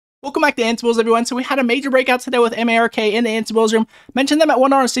Welcome back to Ansibles, everyone. So we had a major breakout today with MARK in the Ansibles room. Mentioned them at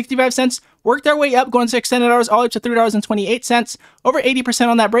 $1.65. Worked our way up, going to extended hours all the way up to $3.28. Over 80%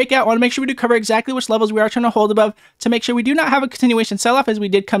 on that breakout. I want to make sure we do cover exactly which levels we are trying to hold above to make sure we do not have a continuation sell-off, as we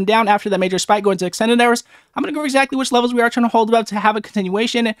did come down after that major spike going to extended hours. I'm going to go over exactly which levels we are trying to hold above to have a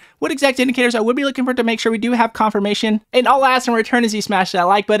continuation, and what exact indicators I would be looking for to make sure we do have confirmation. And all I ask in return is you smash that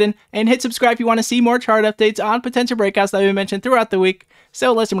like button and hit subscribe if you want to see more chart updates on potential breakouts that we mentioned throughout the week.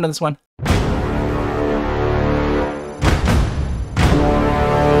 So let's jump into this one.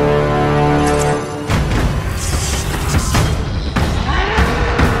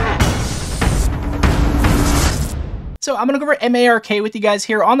 So I'm going to go over MARK with you guys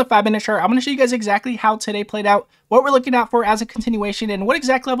here on the 5-minute chart. I'm going to show you guys exactly how today played out, what we're looking out for as a continuation, and what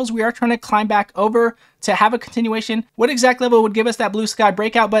exact levels we are trying to climb back over to have a continuation. What exact level would give us that blue sky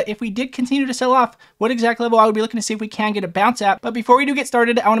breakout, but if we did continue to sell off, what exact level I would be looking to see if we can get a bounce at. But before we do get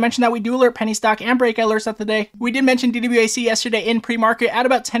started, I want to mention that we do alert penny stock and breakout alerts of the day. We did mention DWAC yesterday in pre-market at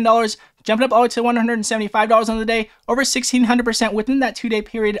about $10, jumping up all the way to $175 on the day, over 1,600% within that 2-day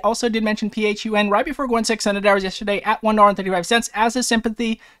period. Also did mention PHUN right before going 600 hours yesterday at $1.35 as a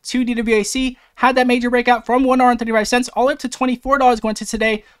sympathy to DWAC. Had that major breakout from $1.35 all the way up to $24 going to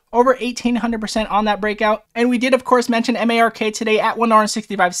today, over 1,800% on that breakout. And we did, of course, mention MARK today at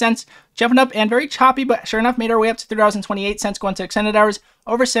 $1.65, jumping up and very choppy, but sure enough, made our way up to $3.28 going to extended hours,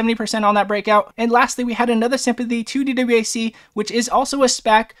 over 70% on that breakout. And lastly, we had another sympathy to DWAC, which is also a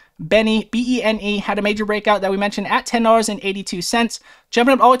SPAC. Benny, B-E-N-E, had a major breakout that we mentioned at $10.82,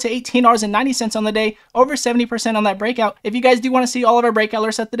 jumping up all the way to $18.90 on the day, over 70% on that breakout. If you guys do want to see all of our breakout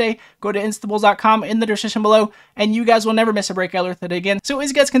alerts of the day, go to instables.com in the description below, and you guys will never miss a breakout alert today again. So as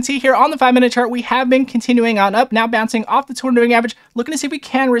you guys can see here on the 5-minute chart, we have been continuing on up, now bouncing off the 200-moving average, looking to see if we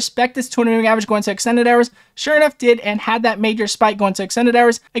can respect this 200-moving average going to extended hours. Sure enough, did, and had that major spike going to extended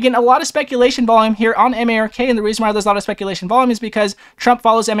hours. Again, a lot of speculation volume here on MARK, and the reason why there's a lot of speculation volume is because Trump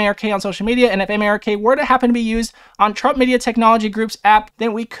follows MARK on social media, and if MARK were to happen to be used on Trump Media Technology Group's app,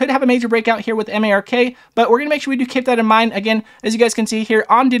 then we could have a major breakout here with MARK, but we're going to make sure we do keep that in mind. Again, as you guys can see here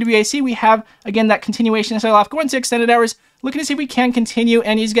on DWAC, we have, again, that continuation sell-off going to extended hours, looking to see if we can continue,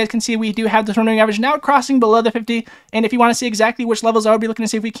 and as you guys can see, we do have the 200-moving average now crossing below the 50, and if you want to see exactly which levels I would be looking to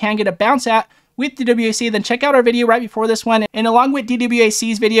see if we can get a bounce at with DWAC, then check out our video right before this one. And along with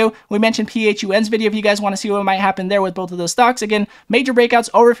DWAC's video, we mentioned PHUN's video if you guys want to see what might happen there with both of those stocks. Again, major breakouts,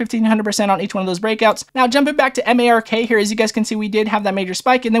 over 1,500% on each one of those breakouts. Now, jumping back to MARK here, as you guys can see, we did have that major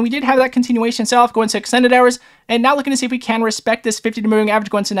spike, and then we did have that continuation sell-off going to extended hours, and now looking to see if we can respect this 50-day moving average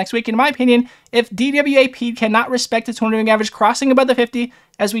going to next week. In my opinion, if DWAP cannot respect its 200 moving average crossing above the 50,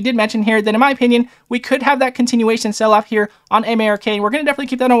 as we did mention here, then in my opinion, we could have that continuation sell-off here on MARK. We're going to definitely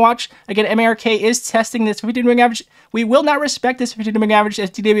keep that on watch. Again, MARK is testing this 50-day moving average. We will not respect this 50-day moving average,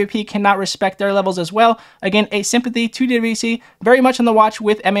 as DWP cannot respect their levels as well. Again, a sympathy to DWC, very much on the watch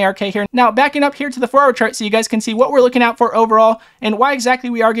with MARK here. Now, backing up here to the 4-hour chart so you guys can see what we're looking out for overall and why exactly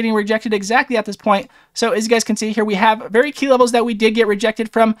we are getting rejected exactly at this point. So as you guys can see here, we have very key levels that we did get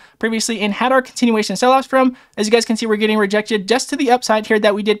rejected from previously and had our continuation sell-offs from. As you guys can see, we're getting rejected just to the upside here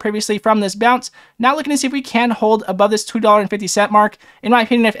that we did previously from this bounce. Now looking to see if we can hold above this $2.50 mark. In my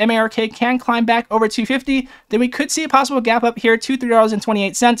opinion, if MARK can climb back over $2.50, then we could see a possible gap up here to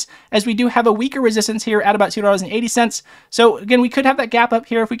 $3.28, as we do have a weaker resistance here at about $2.80. So again, we could have that gap up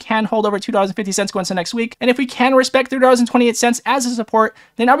here if we can hold over $2.50 going to next week. And if we can respect $3.28 as a support,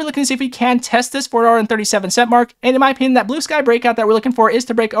 then I'll be looking to see if we can test this $4.37 mark. And in my opinion, that blue sky breakout that we're looking for is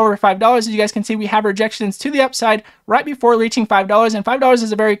to break over $5. As you guys can see, we have rejections to the upside right before reaching $5, and $5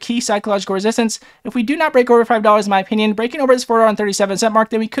 is a very key psychological resistance. If we do not break over $5, in my opinion, breaking over this $4.37 mark,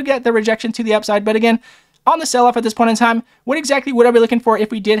 then we could get the rejection to the upside. But again, on the sell-off at this point in time, what exactly would I be looking for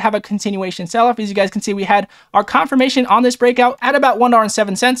if we did have a continuation sell-off? As you guys can see, we had our confirmation on this breakout at about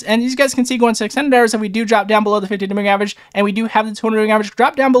 $1.07, and as you guys can see, going to extended hours, if we do drop down below the 50-day moving average, and we do have the 200 moving average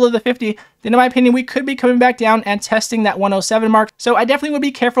drop down below the 50, then in my opinion, we could be coming back down and testing that 107 mark. So I definitely would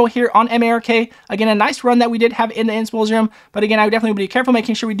be careful here on MARK. Again, a nice run that we did have in the Ansibles room, but again, I would definitely be careful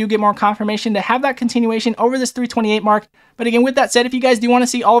making sure we do get more confirmation to have that continuation over this 328 mark. But again, with that said, if you guys do want to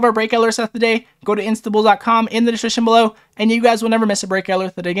see all of our breakout alerts of the day, go to instables.com in the description below, and you guys will never miss a breakout alert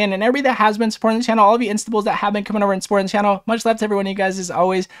of the day again. And everybody that has been supporting the channel, all of you instables that have been coming over and supporting the channel, much love to every one of you guys as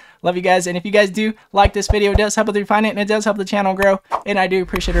always. Love you guys. And if you guys do like this video, it does help with refining it, and it does help the channel grow, and I do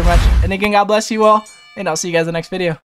appreciate it very much. And again, God bless you all, and I'll see you guys in the next video.